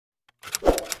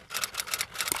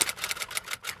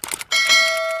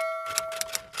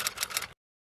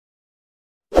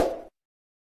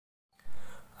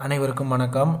அனைவருக்கும்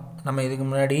வணக்கம். நம்ம இதுக்கு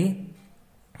முன்னாடி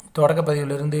தொடக்க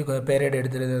பதிவிலிருந்து பேரேடு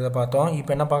எடுத்து எழுதுறதை பார்த்தோம்.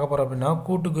 இப்போ என்ன பார்க்க போகிறோம் அப்படின்னா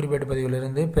கூட்டு குறிப்பேட்டு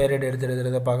பதிவிலிருந்து பேரேடு எடுத்து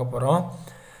எழுதுறதை பார்க்க போகிறோம்.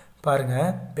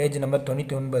 பாருங்கள், பேஜ் நம்பர்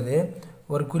 99.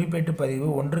 ஒரு குறிப்பேட்டு பதிவு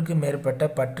ஒன்றுக்கு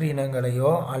மேற்பட்ட பற்று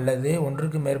இனங்களையோ அல்லது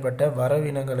ஒன்றுக்கு மேற்பட்ட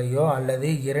வரவு இனங்களையோ அல்லது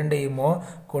இரண்டையுமோ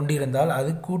கொண்டிருந்தால்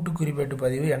அது கூட்டு குறிப்பேட்டு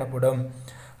பதிவு எனப்படும்.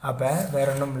 அப்போ வேற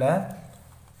ஒன்றும் இல்லை,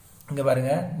 இங்கே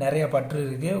பாருங்கள், நிறைய பற்று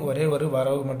இருக்குது, ஒரே ஒரு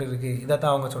வரவு மட்டும் இருக்குது. இதை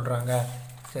தான் அவங்க சொல்கிறாங்க.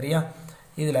 சரியா?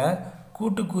 இதில்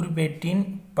கூட்டு குறிப்பேட்டின்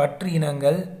பற்று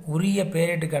இனங்கள் உரிய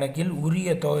பேரேட்டு கணக்கில் உரிய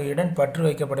தொகையுடன் பற்று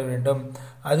வைக்கப்பட வேண்டும்.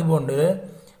 அதுபோன்று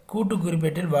கூட்டு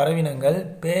குறிப்பேட்டில் வரவினங்கள்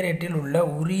பேரேட்டில் உள்ள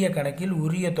உரிய கணக்கில்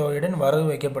உரிய தொகையுடன் வரவு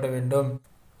வைக்கப்பட வேண்டும்.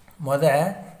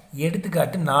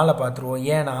 எடுத்துக்காட்டு 4 பார்த்துருவோம்.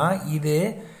 ஏன்னா இது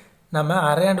நம்ம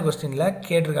அரையாண்டு கொஸ்டினில்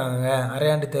கேட்டிருக்காங்க,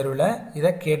 அரையாண்டு தேர்வில்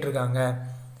இதை கேட்டிருக்காங்க.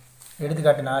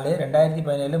 எடுத்துக்காட்டு 4.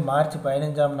 2017 மார்ச்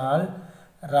 15ஆம் நாள்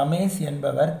ரமேஷ்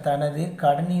என்பவர் தனது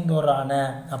கடனீந்தோரான,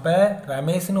 அப்போ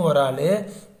ரமேஷ்னு ஒரு ஆள்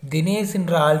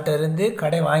தினேஷ்ன்ற ஆள்கிட்ட இருந்து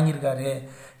கடை வாங்கியிருக்காரு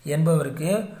என்பவருக்கு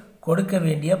கொடுக்க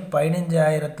வேண்டிய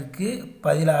 15,000க்கு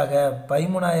பதிலாக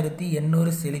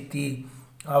 13,800 செலுத்தி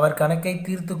அவர் கணக்கை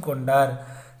தீர்த்து கொண்டார்.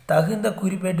 தகுந்த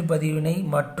குறிப்பேட்டு பதிவினை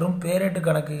மற்றும் பேரேட்டு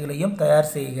கணக்குகளையும்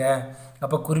தயார் செய்க.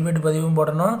 அப்போ குறிப்பேட்டு பதிவும்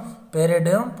போடணும்,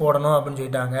 பேரேட்டும் போடணும் அப்படின்னு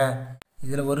சொல்லிட்டாங்க.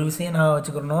 இதில் ஒரு விஷயம் நான்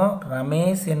வச்சுக்கணும்,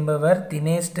 ரமேஷ் என்பவர்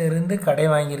தினேஷ்ட இருந்து கடை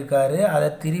வாங்கியிருக்காரு, அதை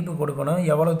திருப்பி கொடுக்கணும்.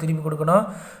 எவ்வளோ திருப்பி கொடுக்கணும்?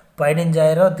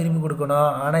 15,000 திருப்பி கொடுக்கணும்.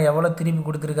 ஆனால் எவ்வளோ திருப்பி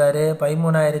கொடுத்துருக்காரு?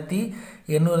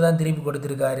 13,800 தான் திருப்பி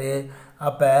கொடுத்துருக்காரு.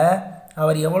 அப்போ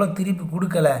அவர் எவ்வளோ திருப்பி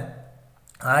கொடுக்கல?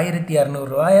 1,200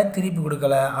 ரூபாயை திருப்பி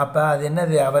கொடுக்கல. அப்போ அது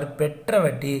என்னது? அவர் பெற்ற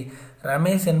வட்டி.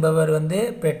 ரமேஷ் என்பவர்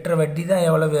பெற்ற வட்டி தான்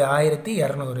எவ்வளவு?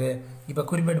 1,200. இப்போ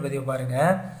குறிப்பேட்டு பதிவு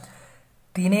பாருங்கள்.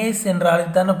 தினேஷ் என்ற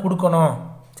ஆளுக்கு தானே கொடுக்கணும்.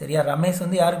 சரியா? ரமேஷ்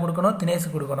யாருக்கு கொடுக்கணும்?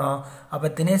 தினேஷுக்கு கொடுக்கணும். அப்போ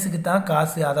தினேஷுக்கு தான்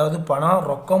காசு, அதாவது பணம்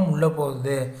ரொக்கம் உள்ளே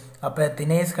போகுது. அப்போ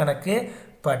தினேஷ் கணக்கு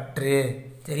பற்று.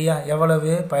 சரியா?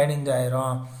 எவ்வளவு?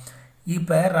 15,000.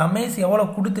 இப்போ ரமேஷ் எவ்வளோ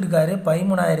கொடுத்துருக்காரு?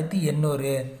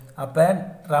 13,800. அப்போ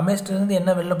ரமேஷ்டிருந்து என்ன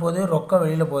வெளில போகுது? ரொக்கம்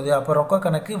வெளியில் போகுது. அப்போ ரொக்க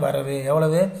கணக்கு வரவு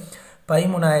எவ்வளவு?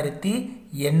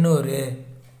 13,800.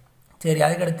 சரி,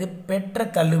 அதுக்கடுத்து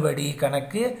பெற்ற தள்ளுபடி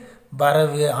கணக்கு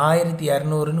வரவு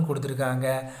 1,200ன்னு கொடுத்துருக்காங்க.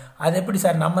 அது எப்படி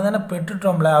சார்? நம்ம தானே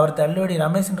பெற்றுட்டோம்ல, அவர் தள்ளுபடி,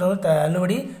 ரமேஷ்ன்றவர்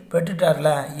தள்ளுபடி பெற்றுட்டார்ல,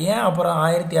 ஏன் அப்புறம்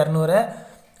 1,200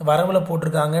 வரவில்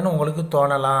போட்டிருக்காங்கன்னு உங்களுக்கு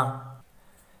தோணலாம்.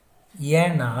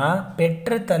 ஏன்னா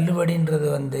பெற்ற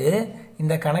தள்ளுபடின்றது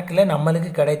இந்த கணக்கில்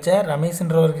நம்மளுக்கு கிடைச்ச,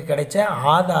 ரமேஷ்ன்றவருக்கு கிடைச்ச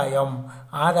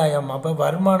ஆதாயம். அப்போ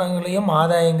வருமானங்களையும்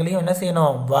ஆதாயங்களையும் என்ன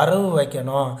செய்யணும்? வரவு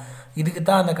வைக்கணும். இதுக்கு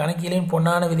தான் அந்த கணக்கிலையும்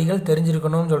பொன்னான விதிகள்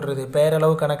தெரிஞ்சிருக்கணும்னு சொல்கிறது.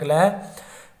 பேரளவு கணக்கில்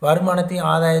வருமானத்தையும்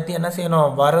ஆதாயத்தையும் என்ன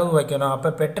செய்யணும்? வரவு வைக்கணும். அப்போ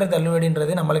பெற்ற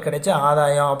தள்ளுபடின்றது நம்மளுக்கு கிடைச்ச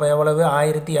ஆதாயம். அப்போ எவ்வளவு?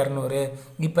 1,200.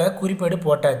 இப்போ குறிப்பேடு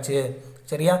போட்டாச்சு.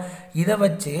 சரியா? இதை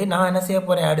வச்சு நான் என்ன செய்ய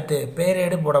போகிறேன்? அடுத்து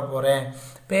பேரேடு போட போகிறேன்.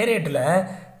 பேரேட்டில்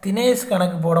தினேஷ்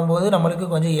கணக்கு போடும்போது நம்மளுக்கு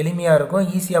கொஞ்சம் எளிமையாக இருக்கும்,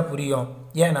 ஈஸியாக புரியும்.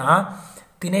 ஏன்னா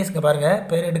தினேஷ்க்கு பாருங்கள்,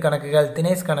 பேரேடு கணக்குகள்.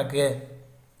 தினேஷ் கணக்கு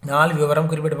 4 விவரம்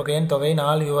குறிப்பேட்டு பகையன் தொகை,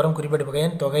 4 விவரம் குறிப்பேட்டு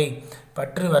பகையன் தொகை,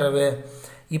 பற்று வரவு.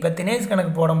 இப்போ தினேஷ்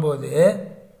கணக்கு போடும்போது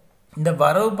இந்த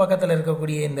வரவு பக்கத்தில்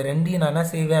இருக்கக்கூடிய இந்த ரெண்டையும் நான் என்ன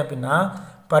செய்வேன் அப்படின்னா,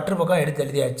 பற்று பக்கம் எடுத்து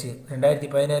எழுதியாச்சு.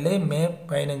 2017 மே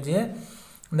 15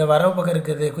 இந்த வரவு பக்கம்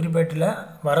இருக்குது, குறிப்பேட்டில்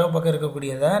வரவு பக்கம்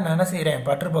இருக்கக்கூடியதை நான் என்ன செய்கிறேன்?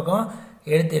 பற்று பக்கம்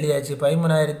எடுத்து எழுதியாச்சு.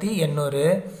 13,800,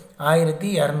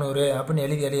 1,200 அப்படின்னு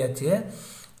எழுதியாச்சு.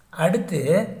 அடுத்து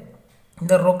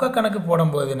இந்த ரொக்க கணக்கு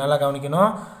போடும்போது நல்லா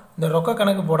கவனிக்கணும். இந்த ரொக்க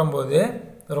கணக்கு போடும்போது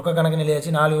ரொக்க கணக்குன்னு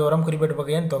எழுதியாச்சு. 4 விவரம் குறிப்பேட்டு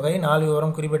பகையன் தொகை, 4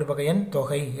 விவரம் குறிப்பேட்டு பகையன்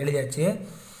தொகை எழுதியாச்சு.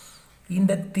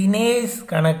 இந்த தினேஷ்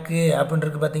கணக்கு அப்படின்னு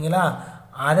இருக்கு பார்த்தீங்களா,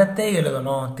 அதைத்தே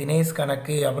எழுதணும். தினேஷ்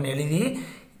கணக்கு அப்படின்னு எழுதி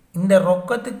இந்த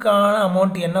ரொக்கத்துக்கான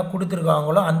அமௌண்ட் என்ன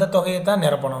கொடுத்துருக்காங்களோ அந்த தொகையை தான்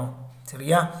நிரப்பணும்.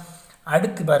 சரியா?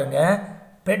 அடுத்து பாருங்கள்,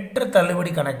 பெற்ற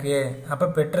தள்ளுபடி கணக்கு. அப்போ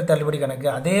பெற்ற தள்ளுபடி கணக்கு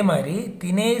அதே மாதிரி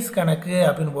தினேஷ் கணக்கு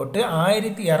அப்படின்னு போட்டு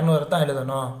 1,200 தான்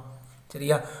எழுதணும்.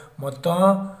 சரியா? மொத்தம்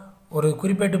ஒரு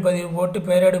குறிப்பேட்டு பதிவு போட்டு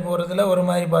பேரேடு போகிறதுல ஒரு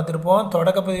மாதிரி பார்த்துருப்போம்,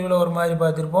 தொடக்க பதிவில் ஒரு மாதிரி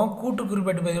பார்த்துருப்போம், கூட்டு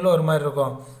குறிப்பேட்டு பதிவில் ஒரு மாதிரி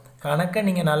இருக்கும். கணக்கை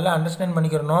நீங்கள் நல்லா அண்டர்ஸ்டாண்ட்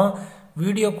பண்ணிக்கிறணும்.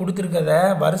 வீடியோ கொடுத்துருக்கத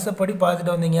வருஷப்படி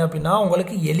பார்த்துட்டு வந்தீங்க அப்படின்னா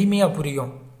உங்களுக்கு எளிமையாக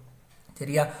புரியும்.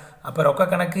 சரியா? அப்போ ரொக்க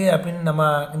கணக்கு அப்படின்னு நம்ம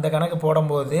இந்த கணக்கு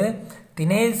போடும்போது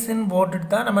தினேஷின்னு போட்டுட்டு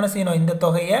தான் நம்ம என்ன செய்யணும்? இந்த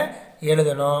தொகையை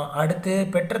எழுதணும். அடுத்து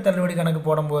பெற்ற தள்ளுபடி கணக்கு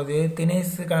போடும்போது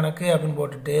தினேஷ் கணக்கு அப்படின்னு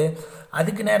போட்டுட்டு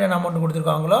அதுக்கு நேரம் என்ன அமௌண்ட்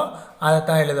கொடுத்துருக்காங்களோ அதை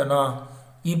தான் எழுதணும்.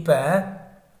 இப்போ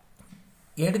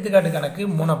எடுத்துக்காட்டு கணக்கு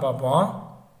 3 பார்ப்போம்.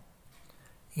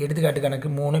 எடுத்துக்காட்டு கணக்கு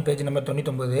 3, பேஜ் நம்பர்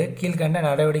 99. கீழ்கண்ட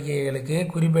நடவடிக்கைகளுக்கு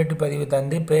குறிப்பேட்டு பதிவு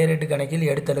தந்து பேரேட்டு கணக்கில்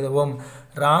எடுத்தெழுதவும்.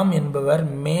 ராம் என்பவர்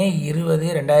மே 20,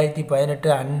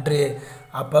 2018 அன்று,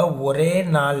 அப்போ ஒரே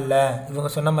நாளில் இவங்க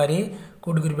சொன்ன மாதிரி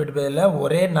கூட்டு குறிப்பிட்ட பதில்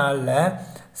ஒரே நாளில்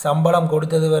சம்பளம்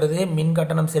கொடுத்தது வருது, மின்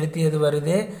கட்டணம் செலுத்தியது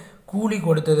வருது, கூலி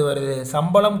கொடுத்தது வருது.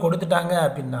 சம்பளம் கொடுத்துட்டாங்க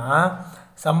அப்படின்னா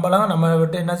சம்பளம் நம்மளை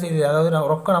விட்டு என்ன செய்யுது, அதாவது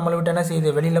ரொக்கம் நம்மளை விட்டு என்ன செய்யுது,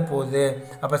 வெளியில் போகுது.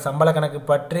 அப்போ சம்பள கணக்கு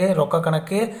பற்று, ரொக்க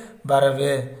கணக்கு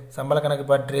வரவு. சம்பள கணக்கு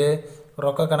பற்று,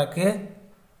 ரொக்க கணக்கு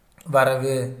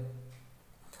வரவு.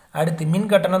 அடுத்து மின்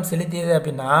கட்டணம் செலுத்தியது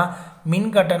அப்படின்னா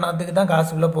மின் கட்டணத்துக்கு தான்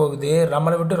காசுக்குள்ளே போகுது,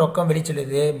 நம்மளை விட்டு ரொக்கம்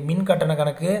வெளிச்செல்லுது. மின் கட்டண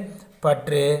கணக்கு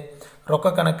பற்று,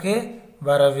 ரொக்க கணக்கு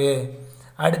வரவு.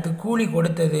 அடுத்து கூலி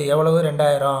கொடுத்தது எவ்வளவு,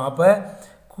 2000. அப்போ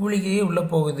கூலிக்கு உள்ளே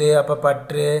போகுது, அப்போ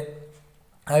பற்று.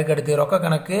 அதுக்கடுத்து ரொக்க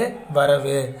கணக்கு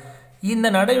வரவு. இந்த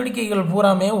நடவடிக்கைகள்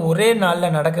பூராமே ஒரே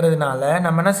நாளில் நடக்கிறதுனால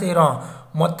நம்ம என்ன செய்கிறோம்,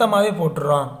 மொத்தமாகவே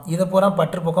போட்டுடுறோம். இதை பூரா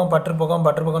பற்று பக்கம் பற்று பக்கம்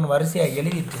பற்று பக்கம்னு வரிசையாக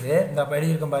எழுதிட்டு இந்த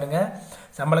எழுதியிருக்கோம் பாருங்கள்.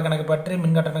 சம்பள கணக்கு பற்று,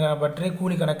 மின்கட்டண கணக்கு பற்று,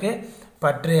 கூலி கணக்கு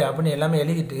பற்று அப்படின்னு எல்லாமே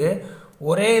எழுதிட்டு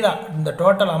ஒரே தான் இந்த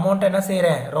டோட்டல் அமௌண்ட்டை என்ன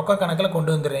செய்கிறேன், ரொக்க கணக்கில்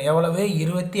கொண்டு வந்துடுறேன். எவ்வளவு,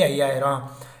 25,000.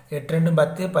 8 2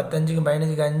 10, 10 5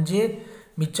 15 5,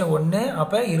 மிச்சம் 1,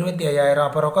 அப்போ 25,000.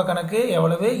 அப்போ ரொக்க கணக்கு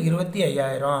எவ்வளவு,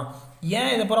 25,000.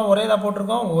 ஏன் இதை பூரா ஒரே தான்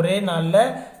போட்டிருக்கோம், ஒரே நாளில்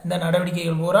இந்த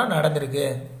நடவடிக்கைகள் பூரா நடந்திருக்கு.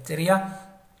 சரியா?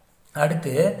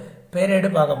 அடுத்து பேரேடு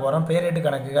பார்க்க போகிறோம். பேரேடு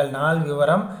கணக்குகள். நாள்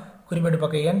விவரம், குறிப்பிட்ட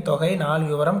பக்க எண், தொகை. நாள்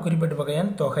விவரம், குறிப்பிட்ட பக்க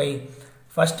எண், தொகை.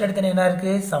 ஃபர்ஸ்ட் எடுத்துன்னு என்ன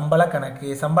இருக்குது, சம்பள கணக்கு.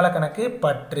 சம்பள கணக்கு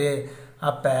பற்று.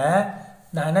 அப்போ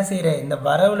நான் என்ன செய்கிறேன், இந்த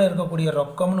வரவில் இருக்கக்கூடிய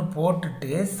ரொக்கம்னு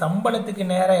போட்டுட்டு சம்பளத்துக்கு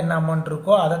நேரம் என்ன அமௌண்ட்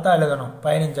இருக்கோ அதை தான் எழுதணும்.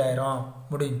 15,000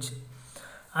 முடிஞ்சு.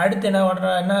 அடுத்து என்ன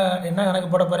பண்ணுறேன், என்ன கணக்கு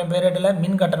போட போகிறேன் பேரேட்டில்,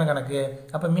 மின் கட்டண கணக்கு.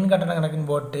 அப்போ மின் கட்டண கணக்குன்னு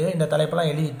போட்டு இந்த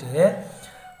தலைப்பெல்லாம் எழுதிட்டு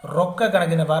ரொக்க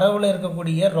கணக்கு, இந்த வரவில்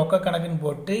இருக்கக்கூடிய ரொக்க கணக்குன்னு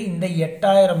போட்டு இந்த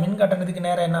 8,000 மின் கட்டணத்துக்கு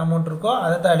நேரம் என்ன அமௌண்ட் இருக்கோ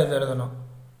அதை தான் எழுதணும்.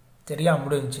 சரியா?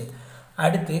 முடிஞ்சு.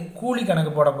 அடுத்து கூலி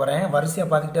கணக்கு போட போகிறேன். வரிசையாக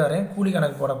பார்த்துக்கிட்டே வரேன். கூலி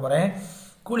கணக்கு போட போகிறேன்.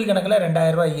 கூலி கணக்கில்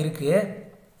 2,000 ரூபாய் இருக்குது.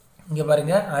 இங்கே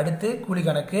பாருங்கள். அடுத்து கூலி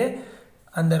கணக்கு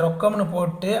அந்த ரொக்கம்னு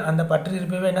போட்டு அந்த பற்று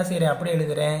இருப்பவே என்ன செய்கிறேன், அப்படியே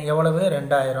எழுதுகிறேன். எவ்வளவு,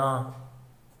 2,000.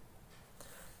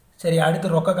 சரி,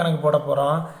 அடுத்து ரொக்க கணக்கு போட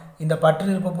போகிறோம். இந்த பற்று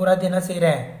இருப்பு பூராத்தி என்ன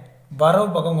செய்கிறேன், வரவு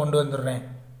பக்கம் கொண்டு வந்துடுறேன்.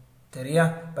 சரியா?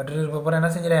 பற்று இருப்பு பூரா என்ன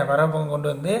செஞ்சுறேன், வரவு பக்கம் கொண்டு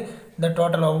வந்து இந்த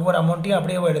டோட்டல் ஒவ்வொரு அமௌண்ட்டையும்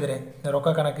அப்படியே எழுதுகிறேன். இந்த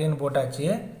ரொக்க கணக்குன்னு போட்டாச்சு.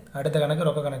 அடுத்த கணக்கு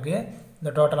ரொக்க கணக்கு.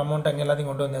 இந்த டோட்டல் அமௌண்ட் அங்கே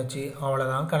எல்லாத்தையும் கொண்டு வந்தாச்சு.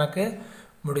 அவ்வளோதான், கணக்கு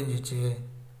முடிஞ்சிச்சு.